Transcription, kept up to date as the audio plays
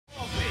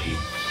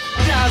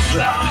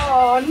Dazzler.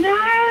 Oh no,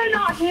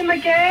 not him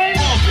again.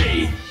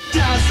 Bobby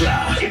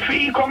Dazzler. If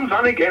he comes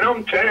on again,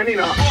 I'm turning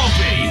up.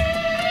 Bobby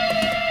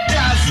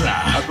Dazzler.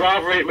 I'd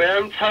rather eat my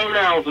own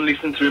toenails than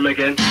listen to him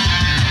again. Ladies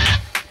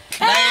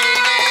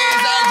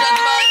and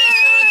gentlemen,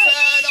 it's the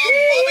return of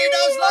Bobby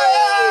Dazzler!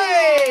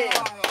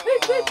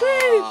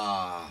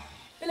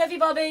 We love you,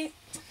 Bobby.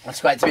 That's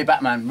great to be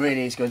back, man.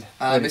 Really is good.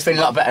 It's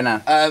feeling a lot better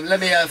now. Let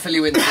me fill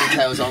you in the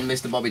details on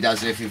Mr. Bobby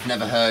Dazzler if you've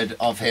never heard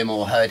of him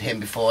or heard him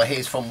before.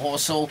 He's from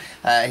Warsaw.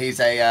 He's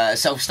a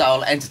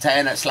self-styled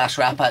entertainer /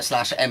 rapper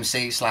 /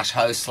 MC /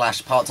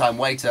 host / part-time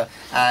waiter.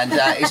 And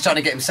he's trying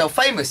to get himself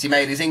famous. He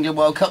made his England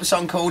World Cup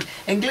song called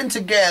England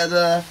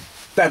Together.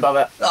 Don't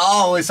bother.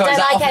 Oh, sorry.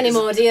 Don't like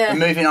anymore, do you? We're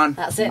moving on.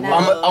 That's it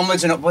now.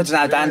 Onwards and upwards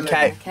now, Dan.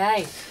 Okay.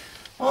 Okay.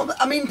 Well,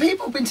 I mean,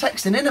 people have been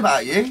texting in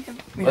about you.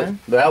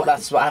 Well,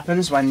 that's what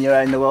happens when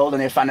you're in the world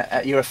and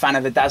you're a fan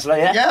of the Dazzler,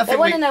 yeah? Yeah, They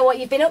want to know what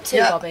you've been up to,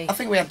 Bobby. I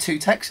think we had 2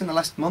 texts in the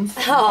last month.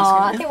 Oh,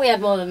 I think we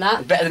had more than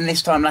that. Better than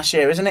this time last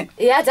year, isn't it?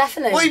 Yeah,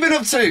 definitely. What have you been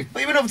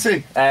up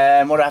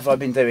to? What have I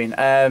been doing?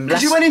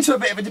 Because you went into a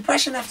bit of a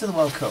depression after the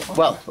World Cup.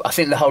 Well, I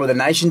think the whole of the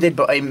nation did,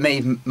 but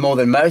me more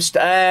than most.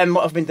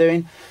 What I've been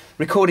doing,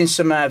 recording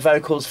some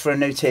vocals for a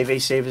new TV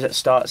series that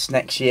starts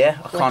next year.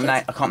 I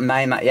can't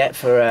name that yet.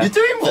 You're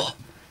doing what?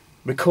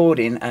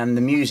 Recording and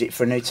the music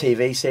for a new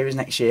TV series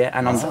next year,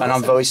 and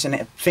I'm voicing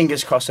it.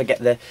 Fingers crossed I get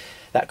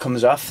that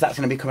comes off. That's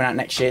going to be coming out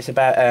next year. It's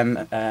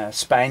about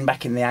Spain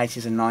back in the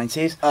 80s and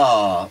 90s.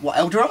 Oh, what,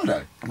 El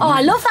Dorado? Oh,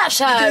 I love that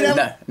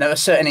show. No, a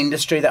certain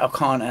industry that I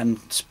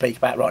can't speak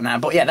about right now.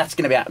 But yeah, that's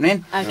going to be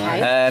happening.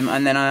 Okay.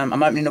 And then I'm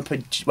opening up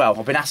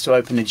I've been asked to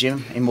open a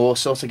gym in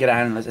Warsaw to get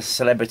down as a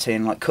celebrity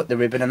and like cut the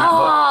ribbon and that.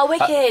 Oh, but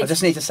wicked. I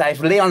just need to say, if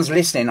Leon's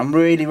listening, I'm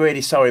really, really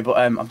sorry, but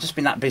I've just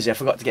been that busy. I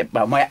forgot to get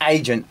my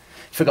agent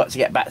forgot to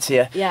get back to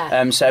you.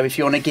 Yeah. So if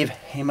you want to give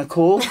him a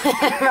call,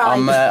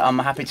 right. I'm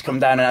happy to come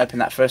down and open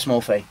that for a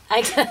small fee.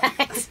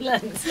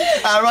 Excellent.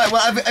 Right,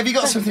 well, have you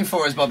got something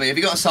for us, Bobby? Have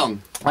you got a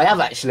song? I have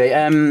actually.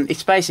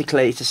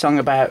 It's a song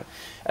about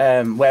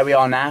where we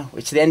are now.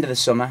 It's the end of the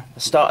summer,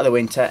 the start of the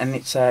winter, and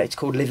it's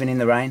called Living in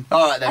the Rain.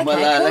 All right then. Okay,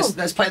 Well, cool.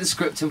 let's play the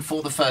script and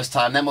for the first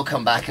time. Then we'll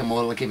come back and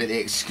we'll give it the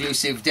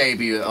exclusive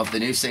debut of the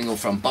new single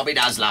from Bobby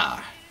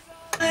Dazzler.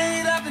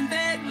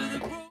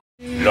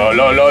 La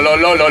la la la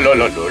la la la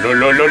la la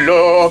la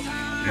la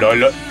la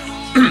la.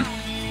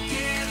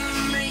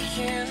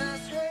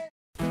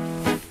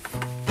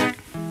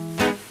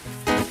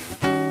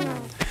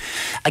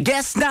 I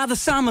guess now the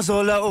summer's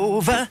all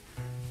over.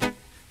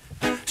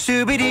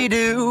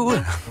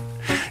 Shoo-be-dee-doo.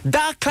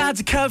 Dark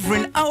clouds are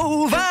covering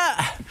over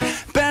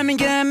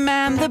Birmingham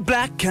and the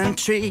Black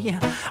Country.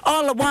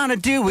 All I wanna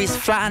do is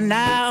fly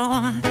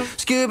now.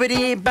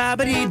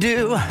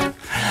 Scooby-dee-bobbity-doo.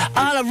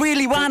 All I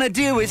really wanna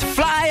do is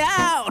fly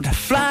out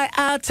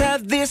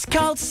of this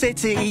cold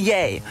city,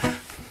 yeah.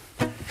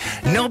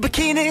 No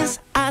bikinis,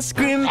 ice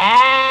cream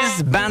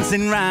is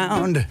bouncing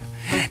round.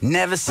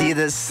 Never see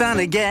the sun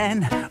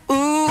again.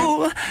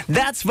 Ooh,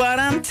 that's what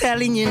I'm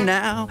telling you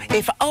now.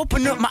 If I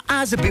open up my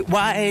eyes a bit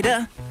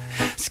wider,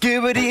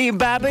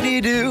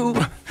 Scooby-dee-bobbity-doo,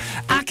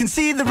 I can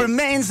see the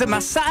remains of my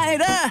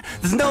cider.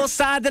 There's no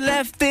cider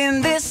left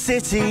in this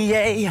city,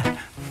 yeah.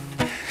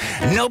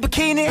 No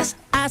bikinis,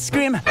 ice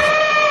cream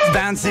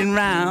bouncing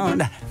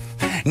round.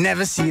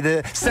 Never see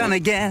the sun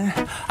again.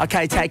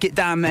 Okay, take it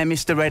down there,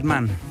 Mr.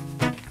 Redman.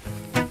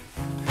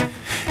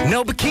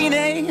 No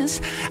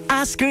bikinis,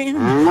 ice cream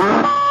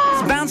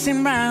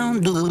bouncing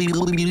round.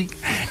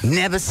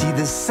 Never see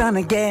the sun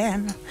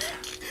again.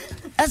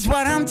 That's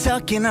what I'm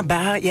talking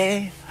about,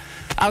 yeah.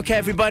 Okay,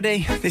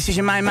 everybody, this is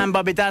your main man,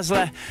 Bobby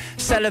Dazzler.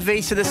 C'est la vie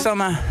to the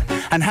summer,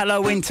 and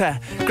hello, winter.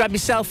 Grab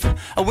yourself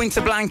a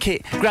winter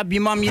blanket. Grab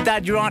your mum, your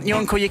dad, your aunt, your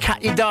uncle, your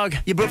cat, your dog,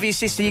 your brother, your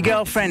sister, your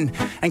girlfriend,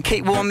 and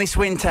keep warm this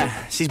winter.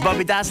 This is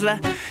Bobby Dazzler,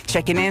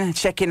 checking in,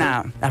 checking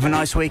out. Have a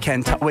nice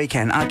weekend, top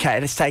weekend. Okay,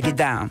 let's take it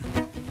down.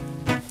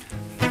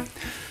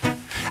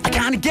 I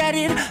kinda get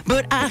it,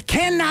 but I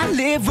cannot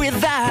live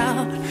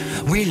without.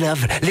 We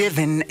love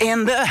living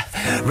in the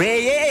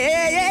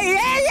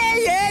rain.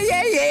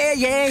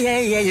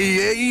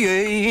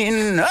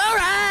 All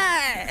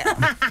right.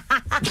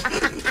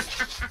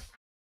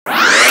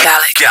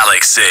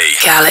 Galaxy.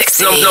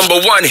 Galaxy.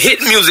 Number 1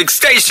 hit music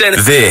station.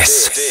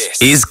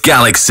 This is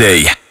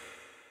Galaxy.